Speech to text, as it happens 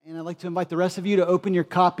like to invite the rest of you to open your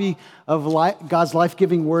copy of God's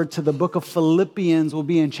life-giving word to the book of Philippians. We'll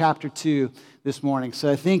be in chapter 2 this morning. So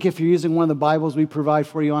I think if you're using one of the Bibles we provide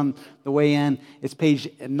for you on the way in, it's page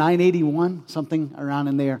 981, something around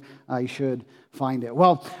in there. You should find it.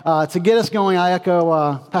 Well, to get us going, I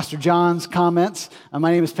echo Pastor John's comments.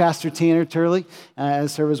 My name is Pastor Tanner Turley. I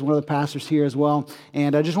serve as one of the pastors here as well.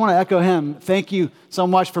 And I just want to echo him. Thank you so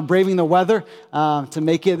much for braving the weather to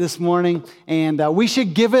make it this morning. And we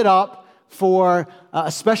should give it up for a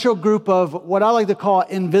special group of what I like to call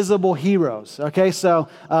invisible heroes. Okay, so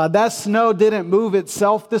that snow didn't move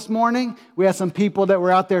itself this morning. We had some people that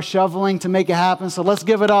were out there shoveling to make it happen. So let's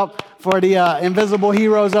give it up for the invisible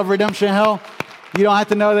heroes of Redemption Hill. You don't have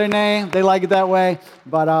to know their name. They like it that way.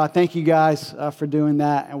 But thank you guys for doing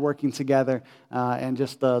that and working together and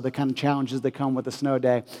just the kind of challenges that come with a snow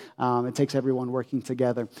day. It takes everyone working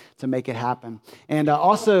together to make it happen. And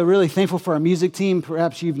also really thankful for our music team.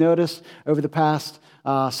 Perhaps you've noticed over the past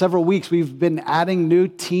several weeks, we've been adding new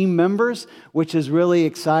team members, which is really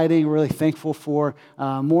exciting. Really thankful for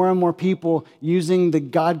more and more people using the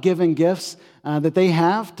God-given gifts that they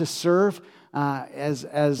have to serve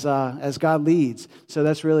as God leads. So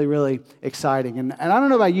that's really, really exciting. And I don't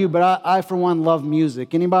know about you, but I for one, love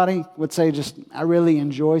music. Anybody would say I really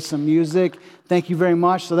enjoy some music? Thank you very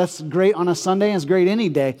much. So that's great on a Sunday, and it's great any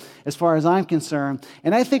day as far as I'm concerned.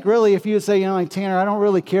 And I think really if you would say, like Tanner, I don't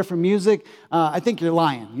really care for music, I think you're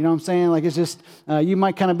lying. You know what I'm saying? Like it's just, you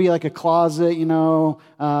might kind of be like a closet,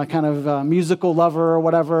 kind of musical lover or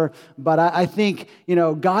whatever. But I think,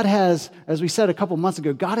 God has, as we said a couple months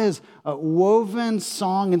ago, God has woven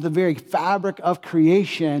song into the very fabric of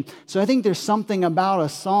creation. So I think there's something about a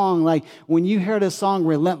song, like when you hear this song,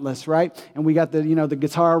 Relentless, right? And we got the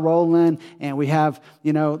guitar rolling, and we have,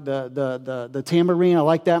 the tambourine, I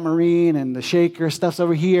like that marine, and the shaker stuff's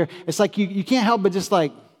over here. It's like you can't help but just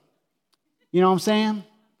like, you know what I'm saying?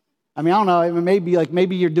 I mean, I don't know,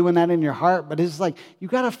 maybe you're doing that in your heart, but it's like, you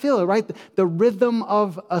got to feel it, right? The rhythm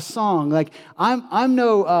of a song. Like, I'm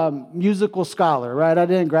no musical scholar, right? I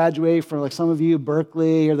didn't graduate from, like some of you,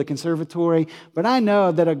 Berkeley or the conservatory, but I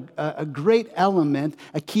know that a great element,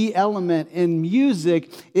 a key element in music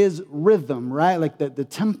is rhythm, right? Like the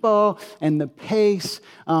tempo and the pace.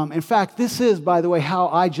 In fact, this is, by the way, how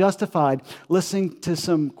I justified listening to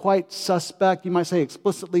some quite suspect, you might say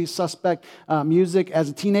explicitly suspect music as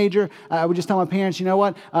a teenager. I would just tell my parents, you know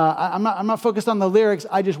what? I'm not focused on the lyrics.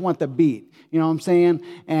 I just want the beat. You know what I'm saying?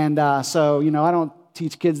 And so I don't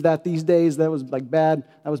teach kids that these days. That was like bad.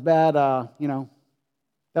 That was bad. That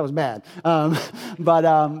was bad.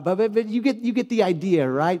 But you get the idea,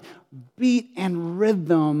 right? Beat and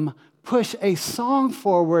rhythm push a song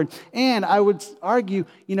forward, and I would argue,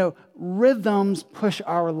 rhythms push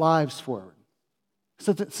our lives forward.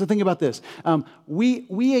 So think about this.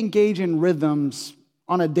 We engage in rhythms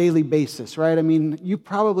on a daily basis, right? I mean, you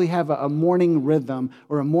probably have a morning rhythm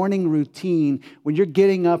or a morning routine when you're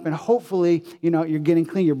getting up and hopefully, you're getting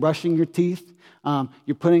clean, you're brushing your teeth,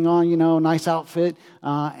 you're putting on, a nice outfit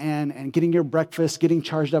and getting your breakfast, getting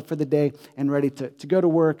charged up for the day and ready to go to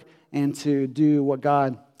work and to do what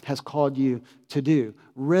God has called you to do.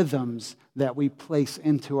 Rhythms that we place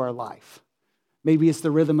into our life. Maybe it's the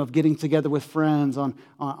rhythm of getting together with friends on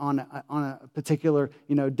a particular,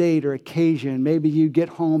 date or occasion. Maybe you get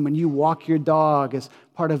home and you walk your dog as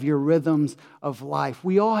part of your rhythms of life.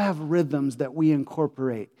 We all have rhythms that we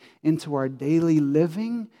incorporate into our daily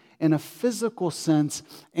living in a physical sense,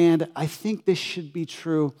 and I think this should be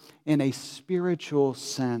true in a spiritual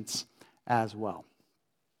sense as well.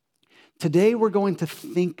 Today we're going to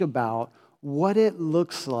think about what it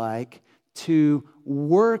looks like to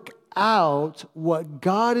work out what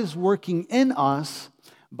God is working in us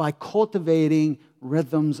by cultivating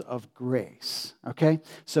rhythms of grace, okay?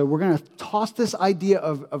 So we're going to toss this idea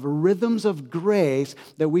of rhythms of grace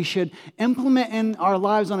that we should implement in our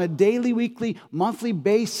lives on a daily, weekly, monthly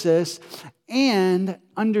basis and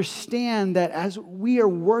understand that as we are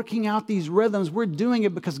working out these rhythms, we're doing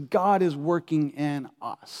it because God is working in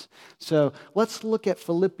us. So let's look at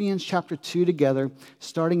Philippians chapter 2 together,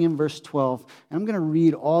 starting in verse 12. And I'm going to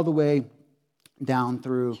read all the way down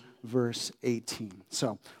through verse 18.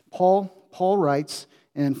 So Paul writes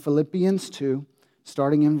in Philippians 2,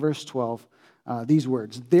 starting in verse 12, these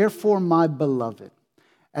words, "Therefore, my beloved,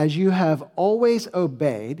 as you have always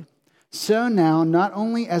obeyed, so now, not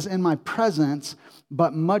only as in my presence,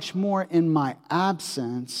 but much more in my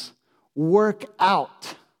absence, work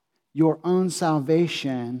out your own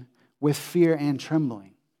salvation with fear and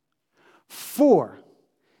trembling. For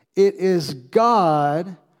it is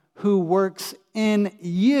God who works in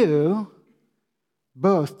you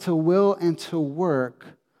both to will and to work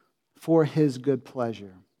for his good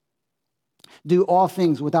pleasure. Do all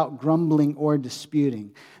things without grumbling or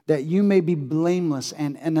disputing, that you may be blameless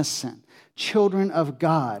and innocent, children of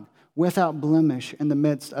God, without blemish in the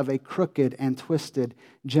midst of a crooked and twisted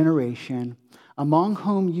generation, among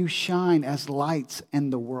whom you shine as lights in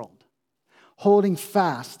the world, holding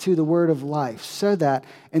fast to the word of life, so that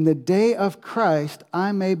in the day of Christ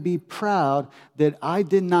I may be proud that I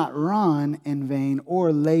did not run in vain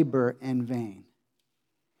or labor in vain.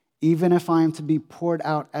 Even if I am to be poured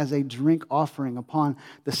out as a drink offering upon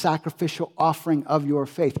the sacrificial offering of your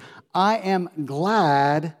faith, I am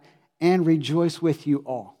glad and rejoice with you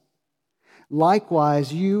all.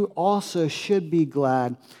 Likewise, you also should be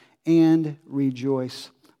glad and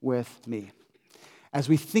rejoice with me. As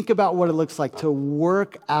we think about what it looks like to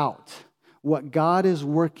work out what God is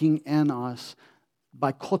working in us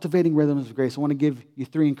by cultivating rhythms of grace, I want to give you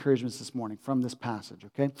 3 encouragements this morning from this passage,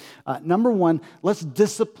 okay? Number 1, let's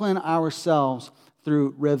discipline ourselves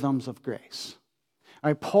through rhythms of grace. All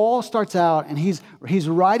right, Paul starts out and he's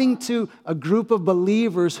writing to a group of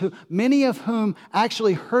believers who, many of whom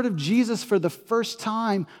actually heard of Jesus for the first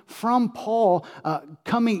time from Paul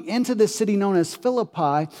coming into this city known as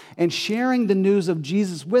Philippi and sharing the news of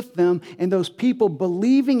Jesus with them, and those people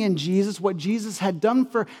believing in Jesus, what Jesus had done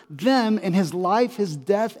for them in his life, his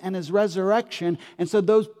death, and his resurrection. And so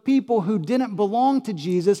those people who didn't belong to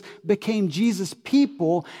Jesus became Jesus'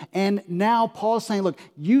 people. And now Paul's saying, look,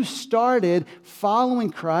 you started following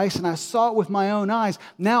Christ, and I saw it with my own eyes.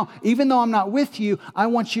 Now, even though I'm not with you, I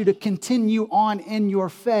want you to continue on in your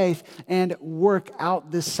faith and work out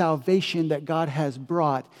this salvation that God has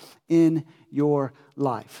brought in your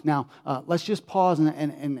life. Now, let's just pause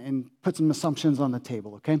and put some assumptions on the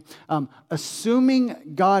table, okay?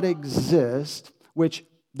 Assuming God exists, which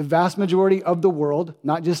the vast majority of the world,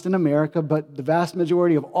 not just in America, but the vast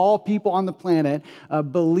majority of all people on the planet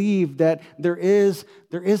believe that there is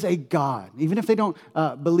a God. Even if they don't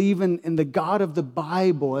believe in the God of the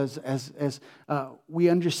Bible as we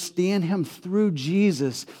understand him through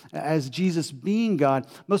Jesus, as Jesus being God,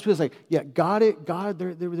 most people say, yeah, God,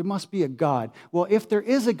 there must be a God. Well, if there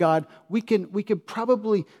is a God, we could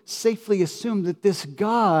probably safely assume that this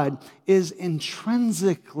God is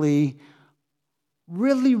intrinsically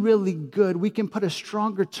really, really good. We can put a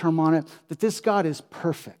stronger term on it, that this God is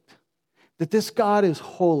perfect, that this God is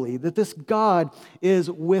holy, that this God is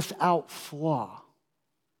without flaw.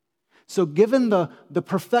 So given the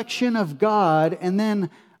perfection of God, and then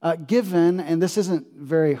given, and this isn't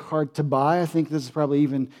very hard to buy, I think this is probably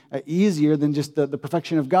even easier than just the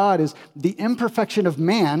perfection of God, is the imperfection of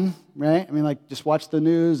man, right? I mean, like, just watch the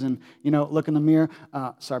news and, look in the mirror.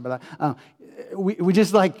 Sorry about that. We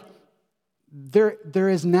just like, there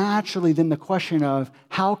is naturally then the question of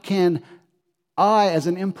how can I, as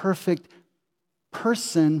an imperfect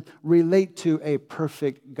person, relate to a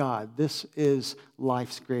perfect God? This is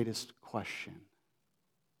life's greatest question.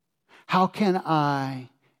 How can I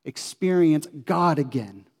experience God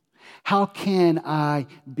again? How can I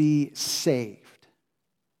be saved?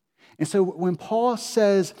 And so when Paul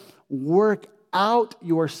says work out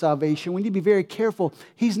your salvation, we need to be very careful.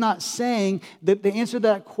 He's not saying that the answer to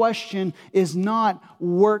that question is not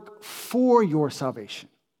work for your salvation,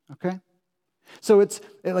 okay? So it's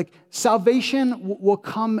like salvation will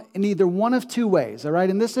come in either one of 2 ways, all right?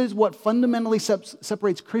 And this is what fundamentally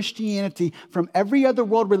separates Christianity from every other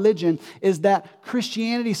world religion, is that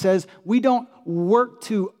Christianity says we don't work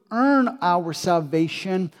to earn our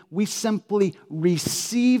salvation. We simply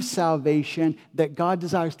receive salvation that God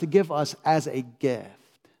desires to give us as a gift.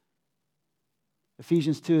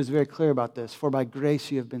 Ephesians 2 is very clear about this. For by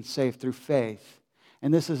grace you have been saved through faith.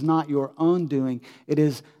 And this is not your own doing. It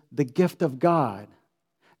is the gift of God,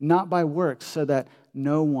 not by works, so that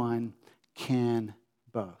no one can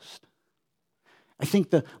boast. I think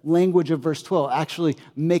the language of verse 12 actually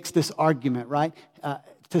makes this argument, right?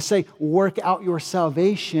 To say, work out your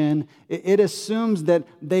salvation, it assumes that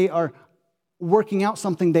they are working out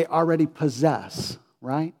something they already possess,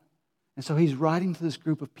 right? And so he's writing to this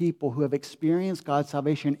group of people who have experienced God's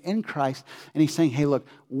salvation in Christ, and he's saying, hey, look,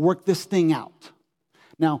 work this thing out.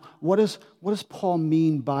 Now, what does Paul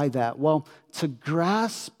mean by that? Well, to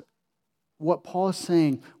grasp what Paul is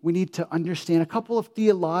saying, we need to understand a couple of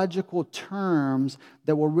theological terms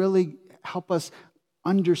that will really help us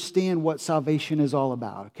understand what salvation is all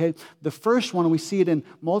about, okay? The first one, and we see it in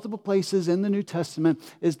multiple places in the New Testament,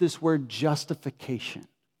 is this word justification,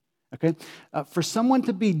 okay? For someone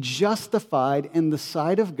to be justified in the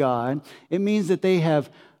sight of God, it means that they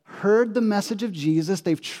have heard the message of Jesus.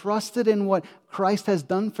 They've trusted in what Christ has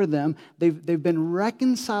done for them. They've been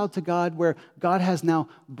reconciled to God, where God has now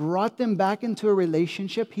brought them back into a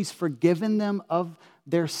relationship. He's forgiven them of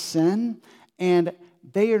their sin, and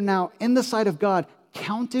they are now in the sight of God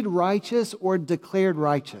counted righteous or declared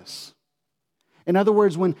righteous. In other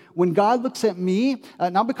words, when God looks at me,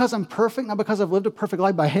 not because I'm perfect, not because I've lived a perfect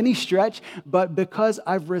life by any stretch, but because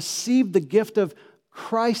I've received the gift of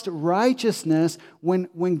Christ's righteousness,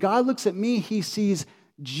 when God looks at me, he sees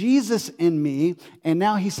Jesus in me, and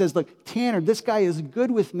now he says, look, Tanner, this guy is good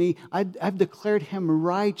with me. I've declared him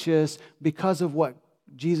righteous because of what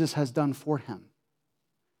Jesus has done for him.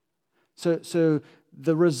 So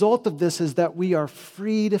the result of this is that we are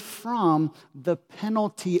freed from the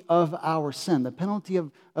penalty of our sin. The penalty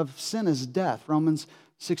of sin is death. Romans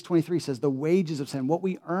 6:23 says the wages of sin, what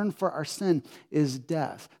we earn for our sin, is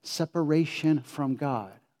death, separation from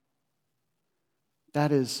God.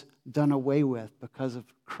 That is done away with because of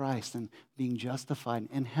Christ and being justified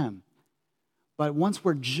in him. But once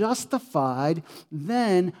we're justified,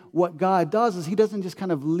 then what God does is he doesn't just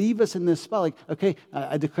kind of leave us in this spot like, okay,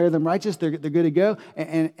 I declare them righteous, they're good to go,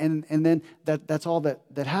 and then that's all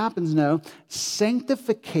that happens. No,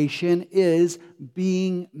 sanctification is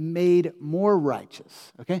being made more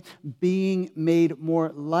righteous, okay? Being made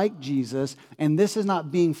more like Jesus, and this is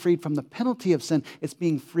not being freed from the penalty of sin, it's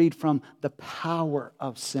being freed from the power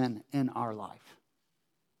of sin in our life,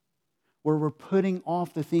 where we're putting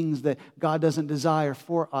off the things that God doesn't desire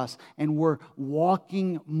for us, and we're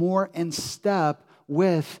walking more in step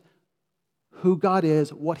with who God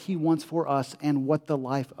is, what he wants for us, and what the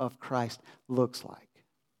life of Christ looks like.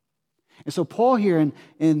 And so Paul here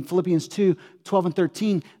in Philippians 2:12 and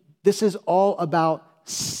 13, this is all about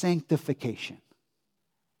sanctification.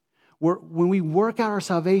 When we work out our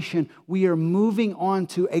salvation, we are moving on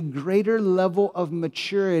to a greater level of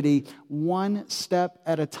maturity, one step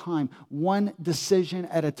at a time, one decision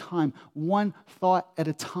at a time, one thought at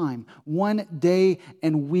a time, one day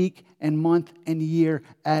and week and month and year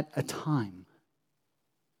at a time.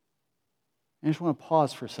 I just want to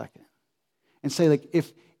pause for a second and say, like,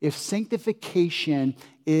 if sanctification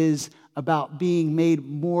is about being made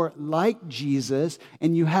more like Jesus,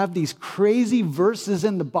 and you have these crazy verses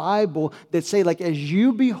in the Bible that say, like, as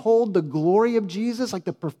you behold the glory of Jesus, like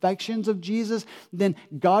the perfections of Jesus, then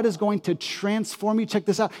God is going to transform you. Check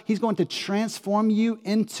this out. He's going to transform you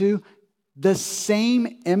into the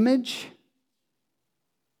same image.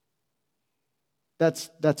 I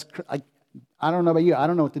don't know about you. I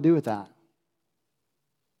don't know what to do with that.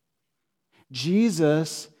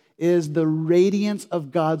 Jesus is the radiance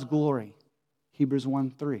of God's glory. Hebrews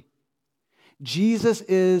 1:3. Jesus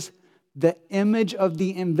is the image of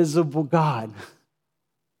the invisible God.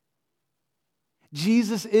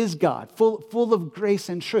 Jesus is God, full of grace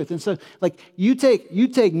and truth. And so, like, you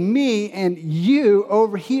take me and you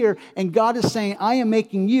over here, and God is saying, I am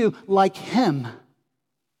making you like him.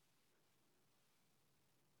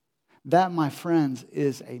 That, my friends,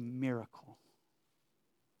 is a miracle.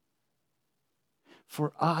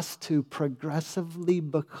 For us to progressively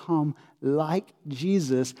become like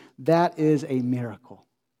Jesus, that is a miracle.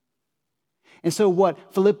 And so what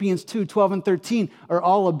Philippians 2:12 and 13 are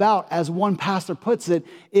all about, as one pastor puts it,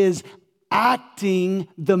 is acting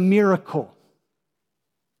the miracle.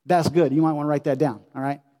 That's good. You might want to write that down, all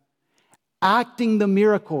right? Acting the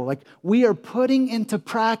miracle. Like, we are putting into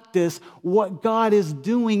practice what God is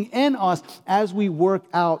doing in us as we work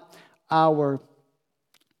out our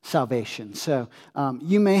salvation. So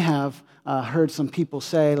you may have heard some people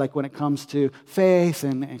say, like, when it comes to faith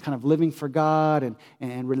and kind of living for God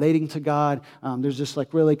and relating to God, there's just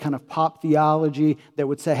like really kind of pop theology that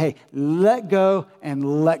would say, hey, let go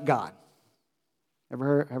and let God.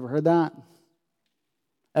 Ever heard that?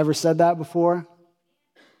 Ever said that before?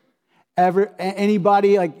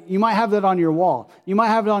 Anybody, like, you might have that on your wall. You might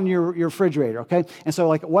have it on your refrigerator, okay? And so,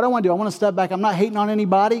 like, what I want to do, I want to step back. I'm not hating on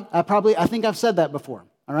anybody. I think I've said that before.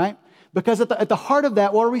 All right? Because at the heart of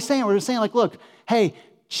that, what are we saying? We're saying, like, look, hey,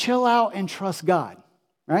 chill out and trust God,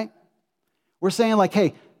 right? We're saying, like,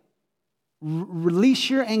 hey, release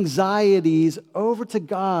your anxieties over to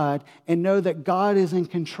God and know that God is in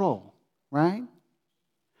control, right?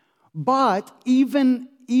 But even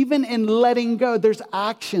in letting go, there's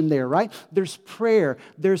action there, right? There's prayer,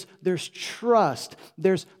 there's trust,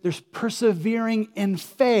 there's persevering in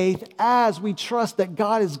faith as we trust that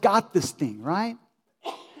God has got this thing, right?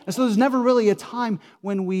 And so there's never really a time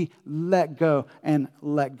when we let go and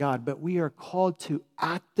let God, but we are called to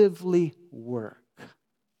actively work.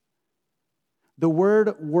 The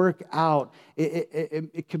word work out,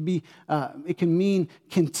 it can mean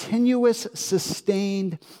continuous,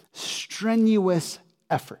 sustained, strenuous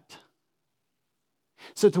effort.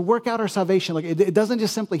 So to work out our salvation, like it doesn't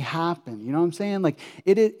just simply happen. You know what I'm saying? Like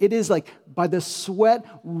it is like by the sweat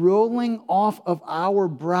rolling off of our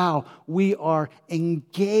brow, we are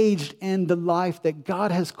engaged in the life that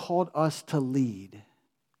God has called us to lead.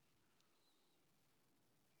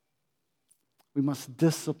 We must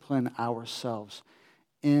discipline ourselves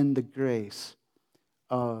in the grace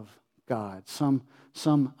of God. Some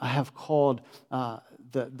I have called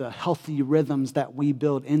the healthy rhythms that we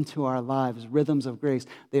build into our lives, rhythms of grace.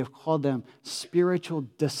 They have called them spiritual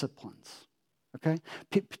disciplines. Okay,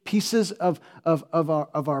 pieces of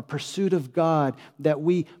our pursuit of God that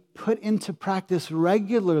we put into practice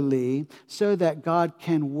regularly, so that God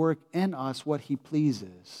can work in us what He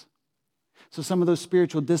pleases. So some of those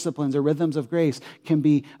spiritual disciplines or rhythms of grace can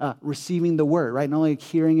be receiving the word, right? Not only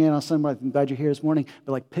hearing it on Sunday, I'm glad you're here this morning,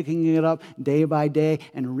 but like picking it up day by day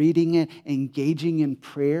and reading it, engaging in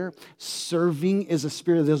prayer. Serving is a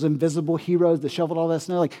spirit of those invisible heroes that shoveled all that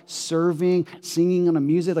snow, like serving, singing on a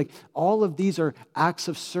music, like all of these are acts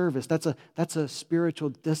of service. That's a spiritual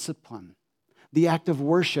discipline. The act of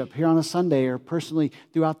worship here on a Sunday or personally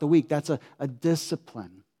throughout the week, that's a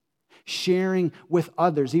discipline. Sharing with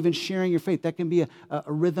others, even sharing your faith, that can be a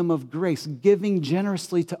rhythm of grace. Giving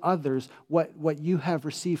generously to others what you have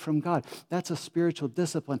received from God. That's a spiritual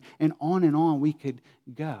discipline. And on we could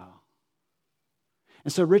go.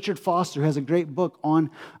 And so Richard Foster has a great book on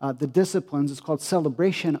the disciplines. It's called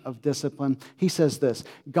Celebration of Discipline. He says this: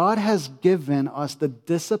 God has given us the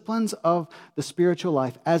disciplines of the spiritual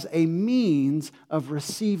life as a means of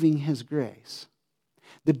receiving His grace.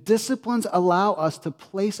 The disciplines allow us to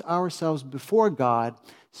place ourselves before God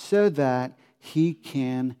so that He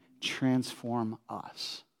can transform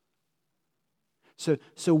us. So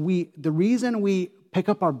the reason we pick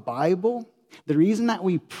up our Bible, the reason that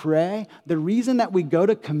we pray, the reason that we go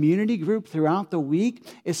to community group throughout the week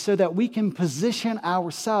is so that we can position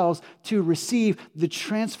ourselves to receive the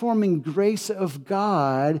transforming grace of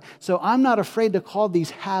God. So I'm not afraid to call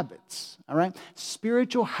these habits, all right?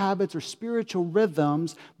 Spiritual habits or spiritual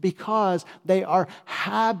rhythms, because they are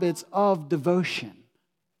habits of devotion.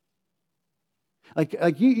 Like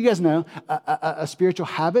you guys know, a spiritual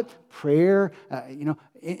habit, prayer,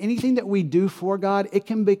 anything that we do for God, it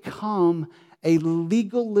can become a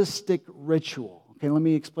legalistic ritual. Okay, let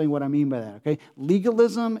me explain what I mean by that, okay?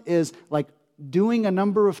 Legalism is like doing a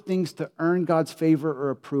number of things to earn God's favor or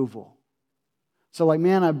approval. So like,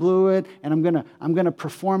 man, I blew it, and I'm gonna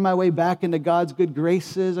perform my way back into God's good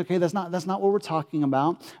graces. Okay, that's not what we're talking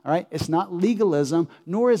about. All right, it's not legalism,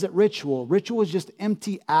 nor is it ritual. Ritual is just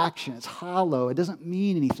empty action. It's hollow. It doesn't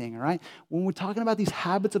mean anything. All right. When we're talking about these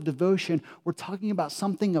habits of devotion, we're talking about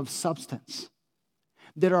something of substance,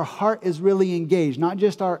 that our heart is really engaged, not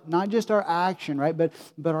just our action, right?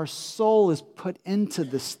 But our soul is put into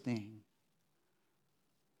this thing.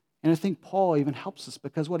 And I think Paul even helps us,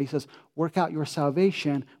 because what he says, work out your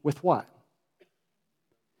salvation with what?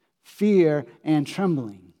 Fear and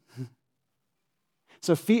trembling.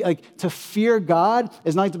 So to fear God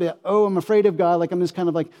is not to be, oh, I'm afraid of God. Like I'm just kind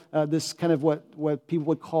of like this kind of what people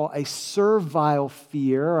would call a servile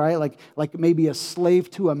fear, right? Like maybe a slave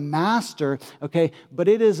to a master, okay? But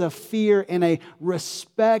it is a fear in a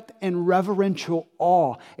respect and reverential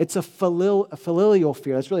awe. It's a filial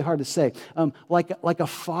fear. That's really hard to say. Like a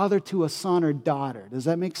father to a son or daughter. Does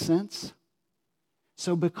that make sense?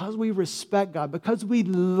 So because we respect God, because we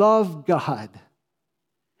love God,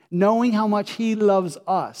 knowing how much He loves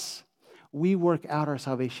us, we work out our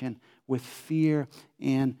salvation with fear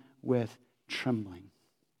and with trembling.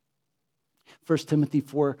 1 Timothy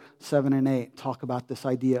 4, 7, and 8 talk about this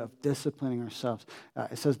idea of disciplining ourselves.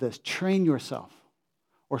 It says this: train yourself,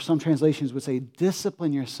 or some translations would say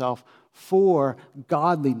discipline yourself for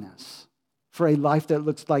godliness, for a life that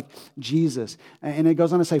looks like Jesus. And it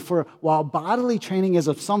goes on to say, for while bodily training is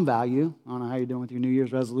of some value, I don't know how you're doing with your New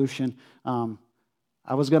Year's resolution,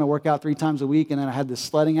 I was going to work out 3 times a week, and then I had this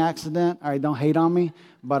sledding accident. All right, don't hate on me,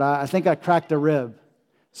 but I think I cracked a rib.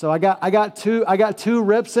 So I got two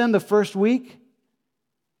rips in the first week,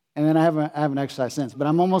 and then I haven't exercised since. But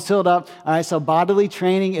I'm almost healed up. All right, so bodily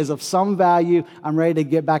training is of some value. I'm ready to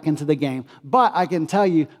get back into the game. But I can tell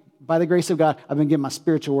you, by the grace of God, I've been getting my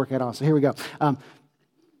spiritual workout on. So here we go.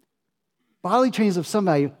 Bodily training is of some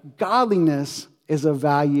value. Godliness is of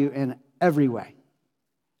value in every way,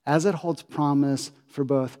 as it holds promise for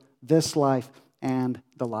both this life and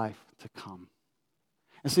the life to come.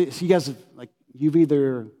 And so you guys have, you've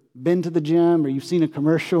either been to the gym or you've seen a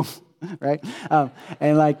commercial, right?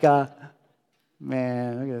 And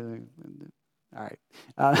Man, all right.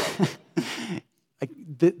 Like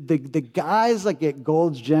the guys like at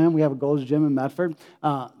Gold's Gym, we have a Gold's Gym in Medford.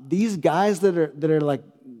 These guys that are like,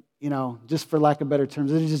 just for lack of better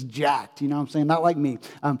terms, they're just jacked. You know what I'm saying? Not like me.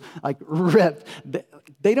 Like ripped.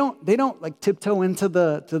 They don't like tiptoe into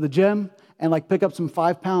the gym and like pick up some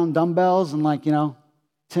 5-pound dumbbells and like 10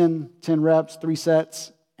 reps, 3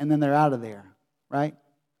 sets, and then they're out of there, right?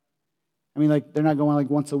 I mean, like, they're not going like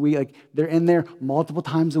once a week. Like, they're in there multiple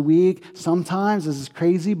times a week. Sometimes, this is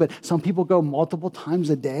crazy, but some people go multiple times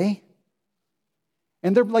a day.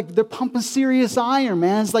 And they're pumping serious iron,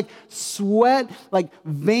 man. It's like sweat, like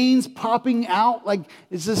veins popping out. Like,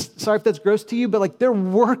 it's just, sorry if that's gross to you, but like they're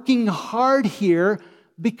working hard here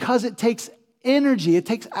because it takes energy, it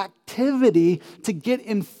takes activity to get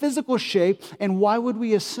in physical shape. And why would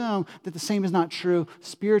we assume that the same is not true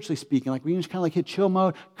spiritually speaking? Like we just kind of like hit chill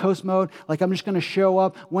mode, coast mode. Like I'm just going to show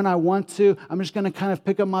up when I want to. I'm just going to kind of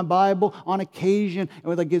pick up my Bible on occasion.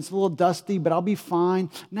 And like it's a little dusty, but I'll be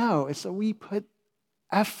fine. No, it's that we put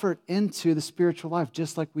effort into the spiritual life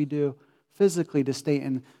just like we do physically to stay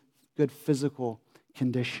in good physical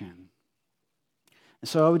condition. And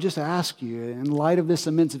so I would just ask you, in light of this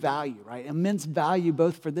immense value, right? Immense value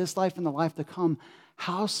both for this life and the life to come,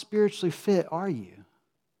 how spiritually fit are you?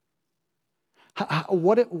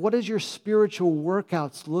 What does your spiritual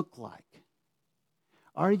workouts look like?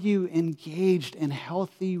 Are you engaged in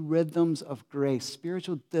healthy rhythms of grace,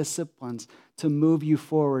 spiritual disciplines to move you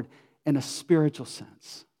forward in a spiritual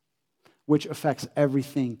sense, which affects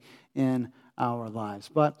everything in our lives?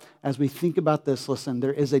 But as we think about this, listen,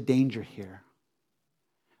 there is a danger here.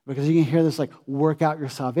 Because you can hear this like, work out your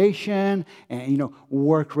salvation and,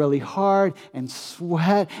 work really hard and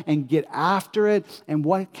sweat and get after it. And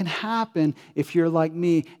what can happen if you're like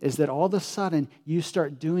me is that all of a sudden you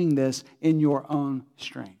start doing this in your own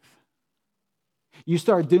strength. You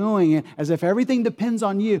start doing it as if everything depends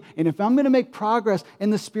on you. And if I'm going to make progress in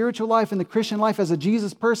the spiritual life, in the Christian life as a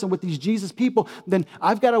Jesus person with these Jesus people, then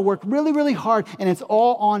I've got to work really, really hard and it's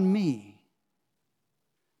all on me.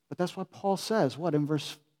 But that's what Paul says. What, in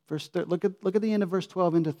verse look at the end of verse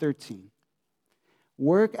 12 into 13.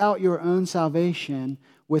 Work out your own salvation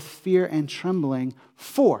with fear and trembling,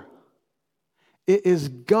 for it is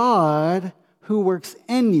God who works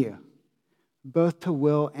in you, both to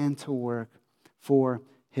will and to work for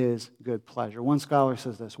his good pleasure. One scholar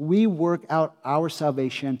says this: we work out our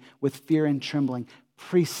salvation with fear and trembling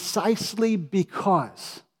precisely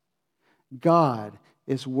because God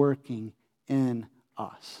is working in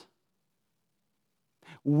us.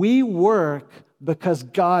 We work because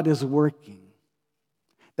God is working.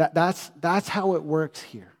 That's how it works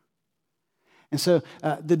here. And so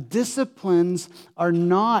the disciplines are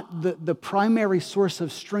not the primary source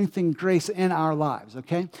of strength and grace in our lives,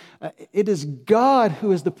 okay? It is God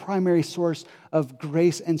who is the primary source of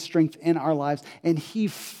grace and strength in our lives. And he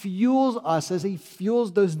fuels us as he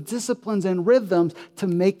fuels those disciplines and rhythms to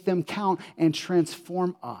make them count and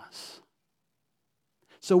transform us.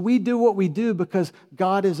 So we do what we do because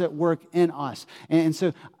God is at work in us. And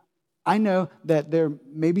so I know that there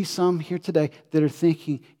may be some here today that are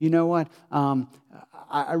thinking, you know what,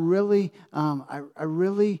 I really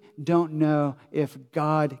don't know if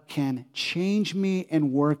God can change me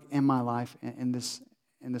and work in my life in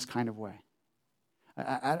this kind of way.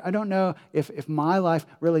 I don't know if my life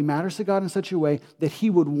really matters to God in such a way that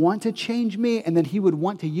he would want to change me and that he would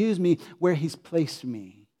want to use me where he's placed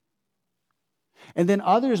me. And then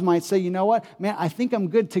others might say, you know what, man, I think I'm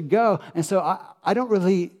good to go. And so I don't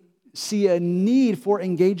really see a need for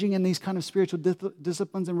engaging in these kind of spiritual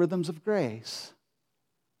disciplines and rhythms of grace.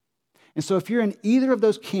 And so if you're in either of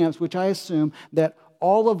those camps, which I assume that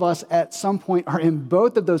all of us at some point are in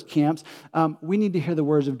both of those camps, we need to hear the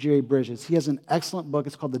words of Jerry Bridges. He has an excellent book.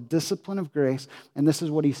 It's called The Discipline of Grace. And this is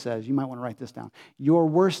what he says. You might want to write this down. Your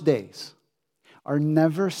worst days are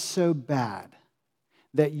never so bad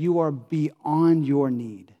that you are beyond your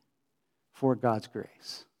need for God's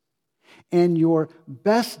grace. And your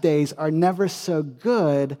best days are never so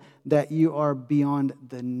good that you are beyond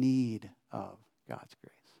the need of God's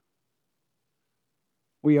grace.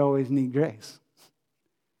 We always need grace.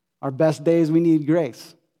 Our best days, we need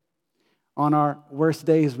grace. On our worst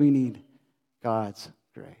days, we need God's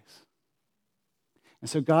grace. And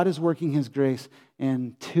so God is working his grace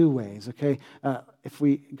in two ways, okay? If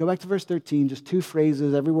we go back to verse 13, just two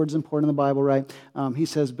phrases, every word's important in the Bible, right? He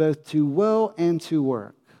says both to will and to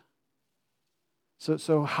work.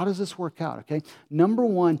 So how does this work out, okay? Number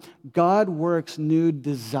one, God works new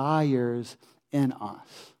desires in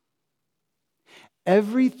us.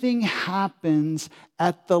 Everything happens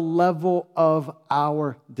at the level of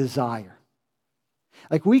our desire.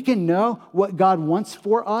 Like we can know what God wants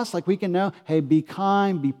for us. Like we can know, hey, be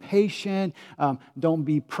kind, be patient, don't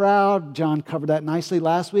be proud. John covered that nicely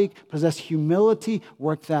last week. Possess humility,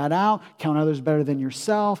 work that out. Count others better than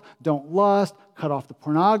yourself. Don't lust, cut off the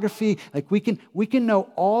pornography. Like we can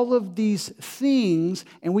know all of these things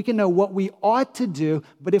and we can know what we ought to do.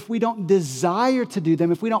 But if we don't desire to do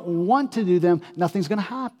them, if we don't want to do them, nothing's going to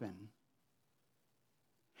happen.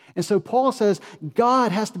 And so Paul says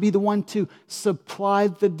God has to be the one to supply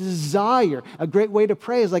the desire. A great way to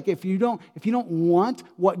pray is like if you don't want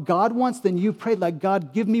what God wants, then you pray like,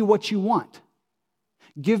 God, give me what you want.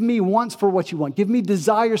 Give me wants for what you want. Give me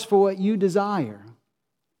desires for what you desire.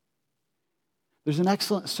 There's an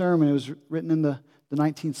excellent sermon. It was written in the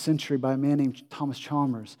 19th century by a man named Thomas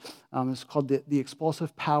Chalmers. It's called the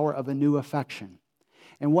Explosive Power of a New Affection.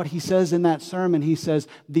 And what he says in that sermon, he says,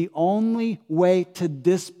 the only way to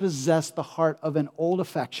dispossess the heart of an old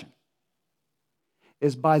affection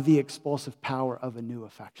is by the expulsive power of a new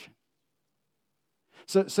affection.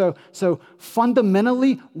 So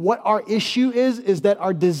fundamentally, what our issue is that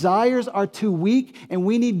our desires are too weak, and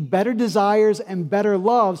we need better desires and better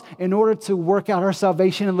loves in order to work out our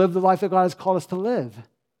salvation and live the life that God has called us to live.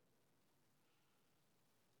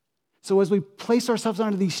 So as we place ourselves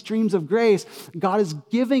under these streams of grace, God is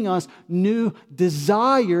giving us new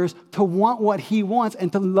desires to want what He wants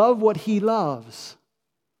and to love what He loves.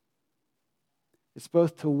 It's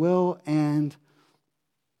both to will and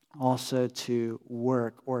also to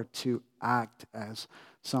work or to act, as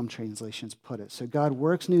some translations put it. So God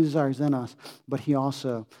works new desires in us, but He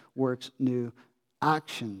also works new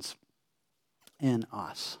actions in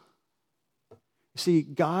us. See,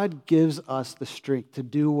 God gives us the strength to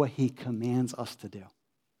do what He commands us to do.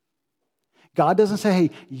 God doesn't say, hey,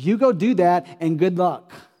 you go do that and good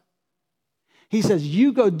luck. He says,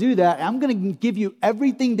 you go do that. I'm going to give you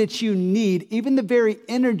everything that you need, even the very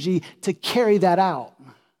energy to carry that out.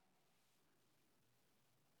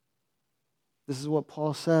 This is what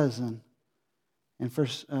Paul says in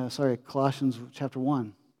Colossians chapter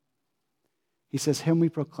 1. He says, him we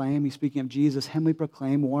proclaim, he's speaking of Jesus, him we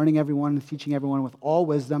proclaim, warning everyone and teaching everyone with all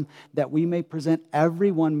wisdom, that we may present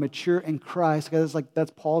everyone mature in Christ. Because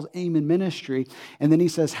that's Paul's aim in ministry. And then he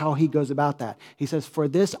says how he goes about that. He says, for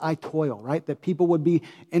this I toil, right? That people would be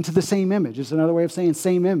into the same image. It's another way of saying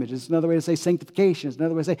same image. It's another way to say sanctification. It's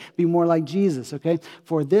another way to say be more like Jesus, okay?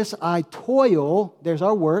 For this I toil, there's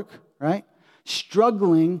our work, right?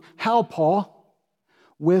 Struggling, how, Paul?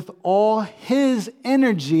 With all His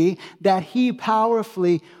energy that He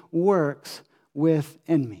powerfully works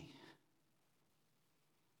within me.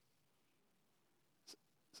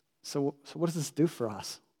 So what does this do for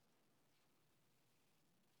us?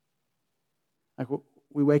 Like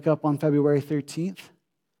we wake up on February 13th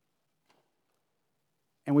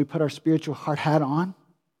and we put our spiritual hard hat on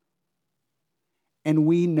and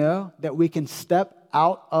we know that we can step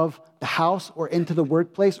out of the house or into the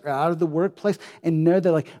workplace or out of the workplace and know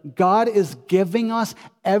that God is giving us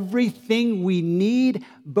everything we need,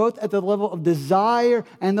 both at the level of desire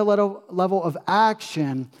and the level of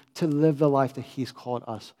action to live the life that He's called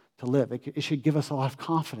us to live. It should give us a lot of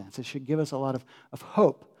confidence. It should give us a lot of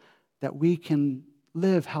hope that we can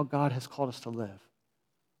live how God has called us to live.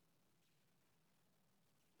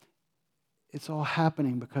 It's all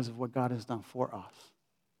happening because of what God has done for us.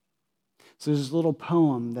 So there's this little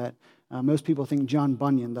poem that most people think John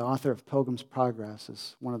Bunyan, the author of Pilgrim's Progress,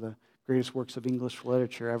 is one of the greatest works of English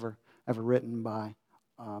literature ever written by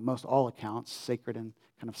most all accounts. Sacred and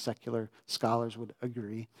kind of secular scholars would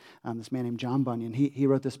agree. This man named John Bunyan, he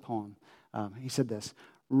wrote this poem. He said this,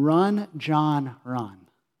 "Run, John, run.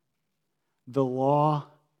 The law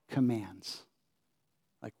commands."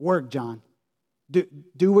 Like, work, John.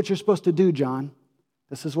 Do what you're supposed to do, John.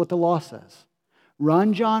 This is what the law says.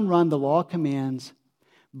 Run, John, run, the law commands,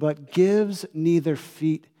 but gives neither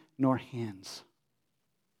feet nor hands.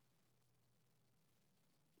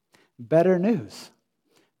 Better news,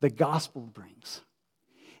 the gospel brings.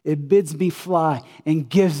 It bids me fly and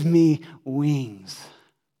gives me wings.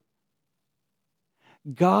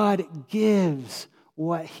 God gives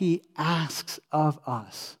what He asks of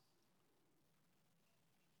us.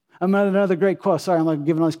 Another great quote. Sorry, I'm not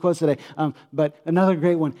giving all these quotes today. But another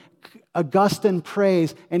great one. Augustine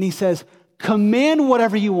prays, and he says, command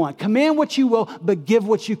whatever you want. Command what you will, but give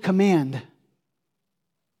what you command.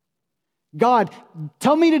 God,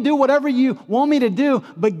 tell me to do whatever you want me to do,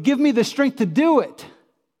 but give me the strength to do it.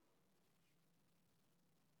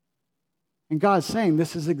 And God's saying,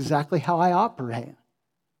 this is exactly how I operate.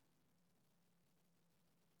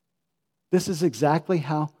 This is exactly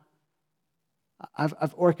how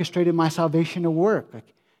I've orchestrated my salvation to work.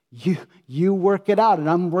 Like, You work it out, and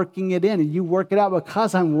I'm working it in, and you work it out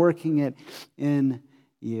because I'm working it in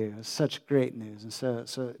you. It's such great news. And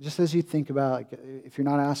so just as you think about, like, if you're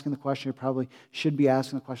not asking the question, you probably should be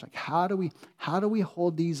asking the question, like, how do we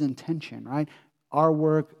hold these in tension, right? Our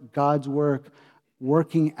work, God's work,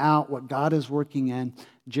 working out what God is working in.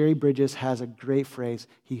 Jerry Bridges has a great phrase.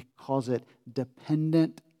 He calls it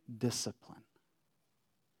dependent discipline.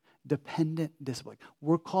 Dependent discipline.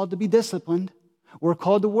 We're called to be disciplined. We're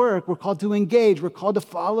called to work. We're called to engage. We're called to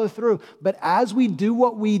follow through. But as we do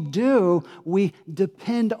what we do, we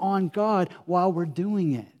depend on God while we're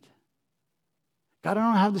doing it. God, I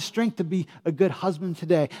don't have the strength to be a good husband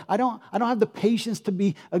today. I don't have the patience to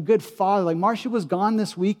be a good father. Like, Marcia was gone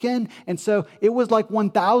this weekend, and so it was like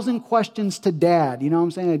 1,000 questions to dad. You know what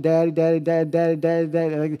I'm saying? Like, daddy, daddy, dad, daddy, daddy,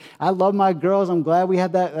 daddy. Like, I love my girls. I'm glad we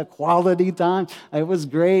had that quality time. It was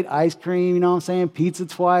great. Ice cream, you know what I'm saying? Pizza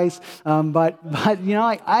twice. But you know,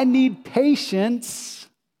 like, I need patience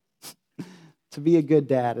to be a good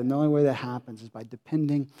dad. And the only way that happens is by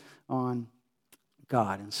depending on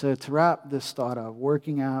God. And so to wrap this thought of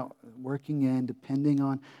working out, working in, depending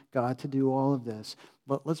on God to do all of this,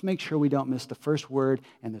 but let's make sure we don't miss the first word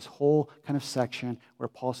in this whole kind of section where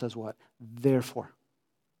Paul says what? Therefore.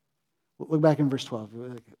 Look back in verse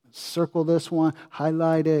 12. Circle this one,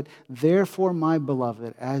 highlight it. Therefore, my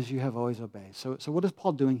beloved, as you have always obeyed. So what is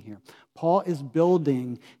Paul doing here? Paul is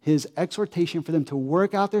building his exhortation for them to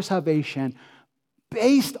work out their salvation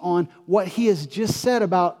based on what he has just said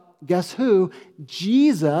about, guess who?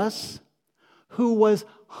 Jesus, who was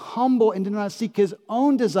humble and did not seek his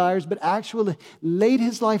own desires, but actually laid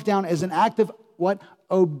his life down as an act of what?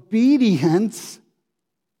 Obedience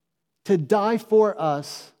to die for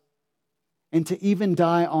us and to even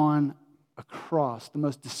die on a cross, the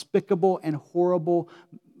most despicable and horrible,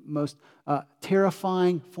 most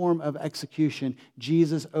terrifying form of execution.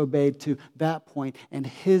 Jesus obeyed to that point, and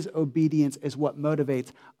his obedience is what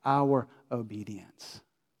motivates our obedience.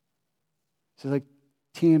 So like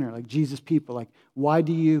Tanner, like Jesus people, like, why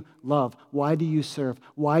do you love? Why do you serve?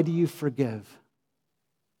 Why do you forgive?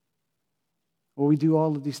 Well, we do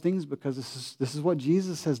all of these things because this is what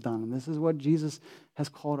Jesus has done, and this is what Jesus has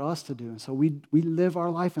called us to do. And so we live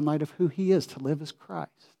our life in light of who he is, to live as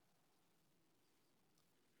Christ.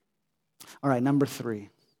 All right, number 3.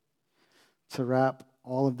 To wrap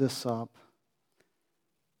all of this up,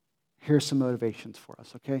 here's some motivations for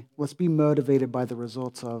us, okay? Let's be motivated by the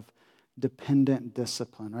results of dependent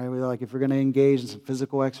discipline, right? We're like, if we're going to engage in some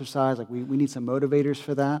physical exercise, like we need some motivators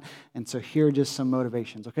for that. And so here are just some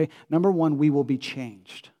motivations, okay? Number 1, we will be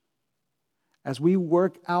changed. As we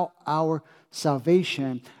work out our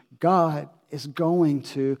salvation, God is going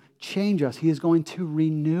to change us. He is going to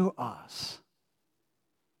renew us.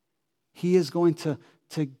 He is going to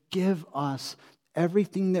give us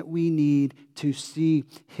everything that we need to see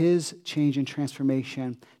his change and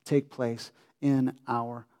transformation take place in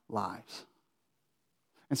our lives.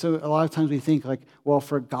 And so a lot of times we think like, well,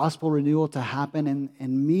 for gospel renewal to happen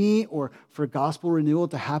in me, or for gospel renewal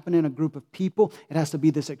to happen in a group of people, it has to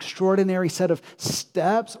be this extraordinary set of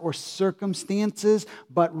steps or circumstances.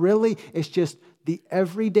 But really, it's just the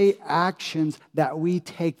everyday actions that we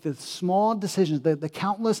take, the small decisions, the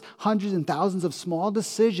countless hundreds and thousands of small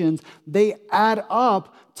decisions, they add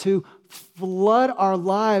up to flood our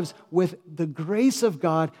lives with the grace of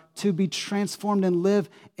God to be transformed and live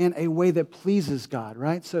in a way that pleases God,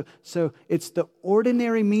 right? So it's the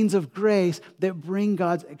ordinary means of grace that bring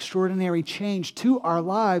God's extraordinary change to our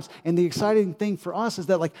lives. And the exciting thing for us is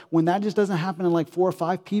that, like, when that just doesn't happen in like 4 or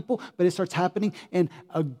 5 people, but it starts happening in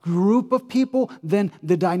a group of people, then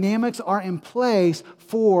the dynamics are in place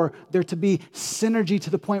for there to be synergy to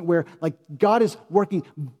the point where, like, God is working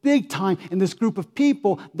big time in this group of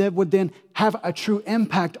people that would then have a true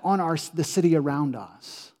impact on the city around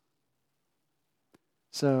us.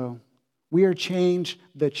 So we are changed.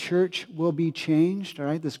 The church will be changed, all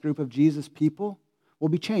right? This group of Jesus people will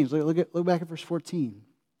be changed. Look back at verse 14.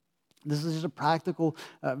 This is just a practical,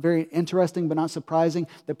 very interesting but not surprising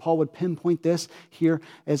that Paul would pinpoint this here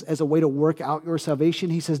as a way to work out your salvation.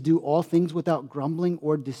 He says, do all things without grumbling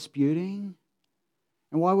or disputing.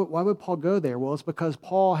 And why would Paul go there? Well, it's because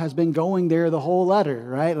Paul has been going there the whole letter,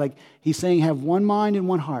 right? Like, he's saying, have one mind and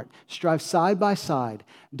one heart. Strive side by side.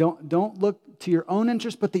 Don't look to your own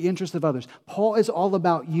interest, but the interest of others. Paul is all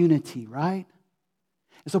about unity, right?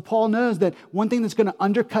 And so Paul knows that one thing that's going to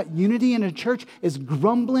undercut unity in a church is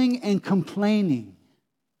grumbling and complaining.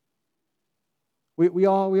 We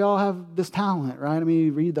all have this talent, right? I mean,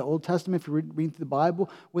 you read the Old Testament, if you read the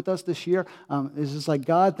Bible with us this year, it's just like,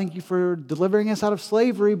 God, thank you for delivering us out of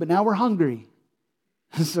slavery, but now we're hungry.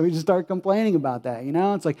 So we just start complaining about that,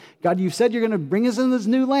 It's like, God, you've said you're going to bring us in this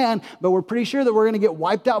new land, but we're pretty sure that we're going to get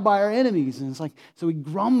wiped out by our enemies. And it's like, so we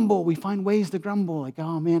grumble. We find ways to grumble. Like,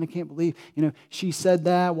 oh, man, I can't believe, she said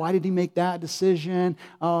that. Why did he make that decision?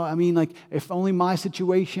 Oh, if only my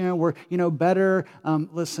situation were, better.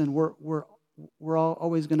 Listen, we're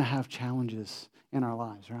always going to have challenges in our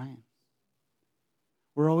lives, right?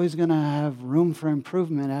 We're always going to have room for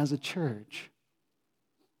improvement as a church.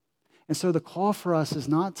 And so the call for us is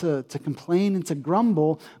not to complain and to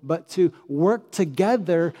grumble, but to work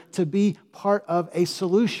together to be part of a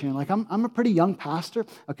solution. Like I'm a pretty young pastor,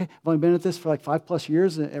 okay? I've only been at this for like 5+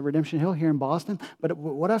 years at Redemption Hill here in Boston. But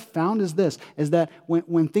what I've found is this, is that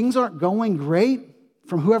when things aren't going great,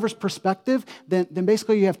 from whoever's perspective, then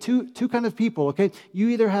basically you have two kind of people, okay? You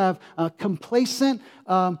either have complacent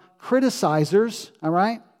criticizers, all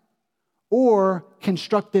right? Or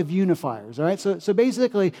constructive unifiers, all right? So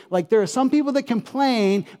basically, like there are some people that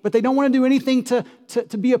complain, but they don't want to do anything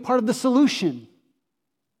to be a part of the solution.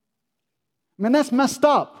 Man, that's messed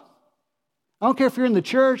up. I don't care if you're in the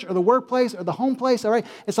church or the workplace or the home place, all right?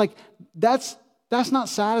 It's like, that's not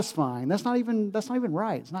satisfying. That's not even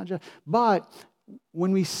right. It's not just, but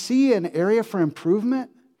when we see an area for improvement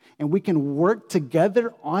and we can work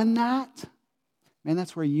together on that, man,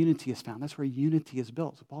 that's where unity is found. That's where unity is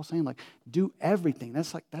built. So Paul's saying, do everything.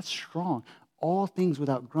 That's strong. All things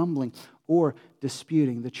without grumbling or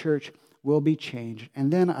disputing. The church will be changed.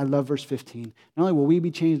 And then I love verse 15. Not only will we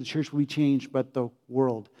be changed, the church will be changed, but the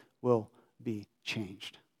world will be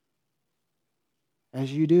changed.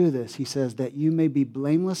 As you do this, he says, that you may be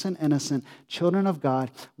blameless and innocent, children of God,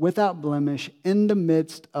 without blemish, in the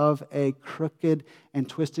midst of a crooked and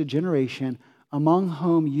twisted generation, among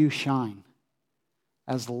whom you shine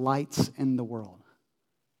as lights in the world.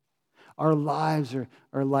 Our lives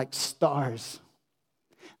are like stars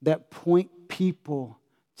that point people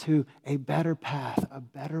to a better path, a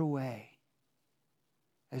better way.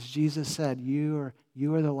 As Jesus said, you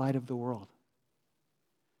are the light of the world.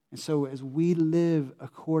 And so as we live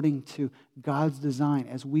according to God's design,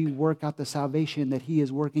 as we work out the salvation that he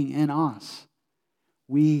is working in us,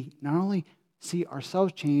 we not only see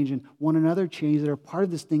ourselves change and one another change that are part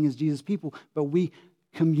of this thing as Jesus people, but we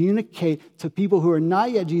communicate to people who are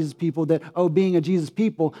not yet Jesus people that, being a Jesus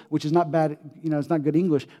people, which is not bad, it's not good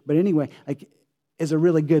English, but anyway, is a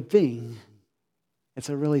really good thing. It's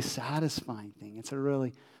a really satisfying thing. It's a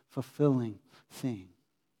really fulfilling thing.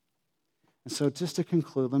 And so just to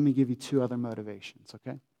conclude, let me give you 2 other motivations,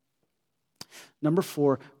 okay? Number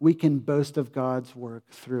 4, we can boast of God's work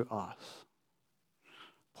through us.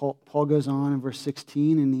 Paul goes on in verse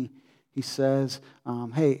 16 and he says,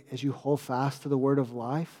 hey, as you hold fast to the word of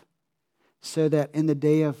life, so that in the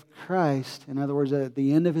day of Christ, in other words, at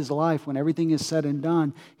the end of his life, when everything is said and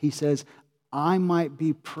done, he says, I might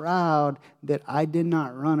be proud that I did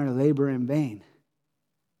not run or labor in vain.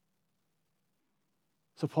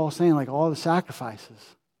 So Paul's saying, all the sacrifices,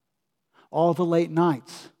 all the late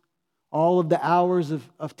nights, all of the hours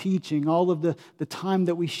of teaching, all of the time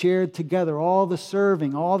that we shared together, all the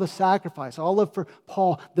serving, all the sacrifice, all of, for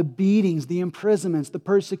Paul, the beatings, the imprisonments, the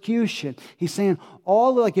persecution. He's saying,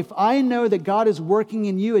 if I know that God is working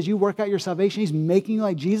in you as you work out your salvation, he's making you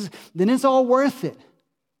like Jesus, then it's all worth it.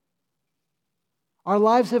 Our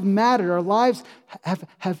lives have mattered. Our lives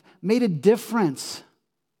have made a difference.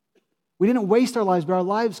 We didn't waste our lives, but our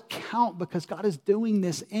lives count because God is doing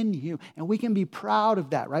this in you. And we can be proud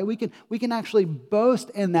of that, right? We can actually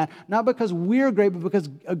boast in that, not because we're great, but because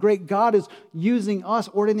a great God is using us,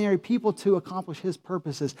 ordinary people, to accomplish his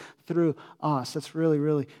purposes through us. That's really,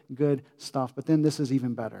 really good stuff. But then this is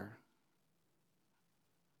even better.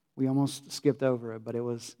 We almost skipped over it, but it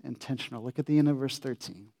was intentional. Look at the end of verse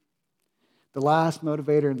 13. The last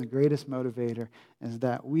motivator and the greatest motivator is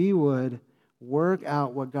that we would work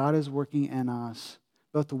out what God is working in us,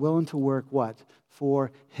 both to will and to work, what?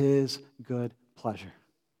 For his good pleasure.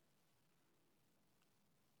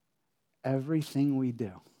 Everything we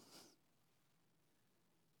do,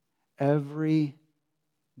 every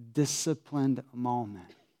disciplined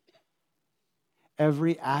moment,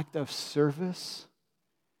 every act of service,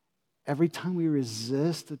 every time we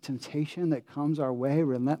resist the temptation that comes our way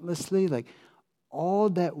relentlessly, all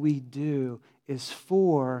that we do is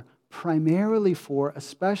primarily for,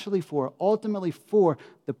 especially for, ultimately for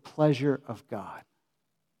the pleasure of God.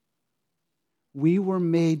 We were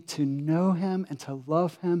made to know him and to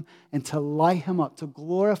love him and to light him up, to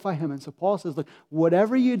glorify him. And so Paul says, look,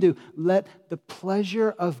 whatever you do, let the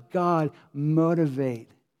pleasure of God motivate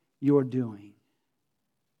your doing.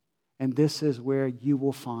 And this is where you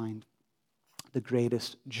will find the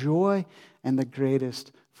greatest joy and the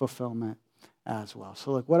greatest fulfillment as well.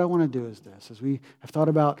 So look, what I want to do is this. As we have thought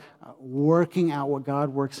about working out what God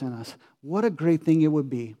works in us, what a great thing it would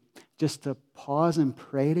be just to pause and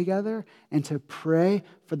pray together, and to pray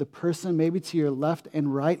for the person maybe to your left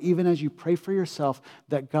and right, even as you pray for yourself,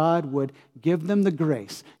 that God would give them the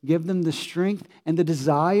grace, give them the strength and the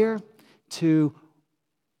desire to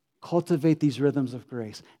cultivate these rhythms of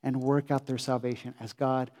grace and work out their salvation as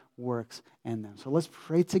God works in them. So let's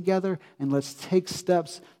pray together, and let's take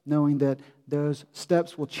steps knowing that those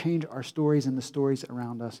steps will change our stories and the stories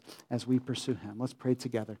around us as we pursue Him. Let's pray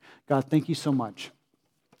together. God, thank you so much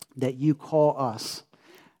that you call us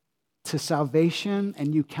to salvation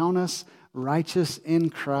and you count us righteous in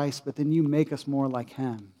Christ, but then you make us more like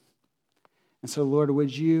Him. And so, Lord,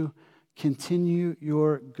 would you continue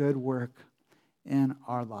your good work in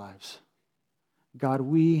our lives? God,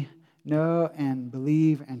 we know and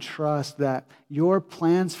believe and trust that your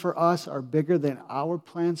plans for us are bigger than our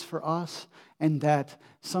plans for us, and that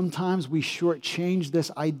sometimes we shortchange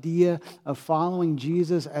this idea of following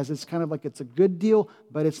Jesus as it's kind of like it's a good deal,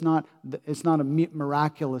 but it's not a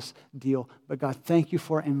miraculous deal. But God, thank you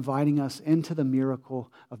for inviting us into the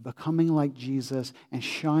miracle of becoming like Jesus and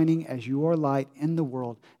shining as your light in the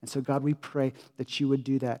world. And so, God, we pray that you would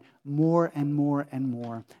do that more and more and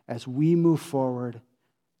more as we move forward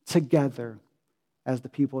together as the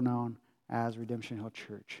people known as Redemption Hill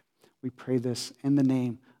Church. We pray this in the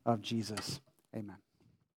name of Jesus. Amen.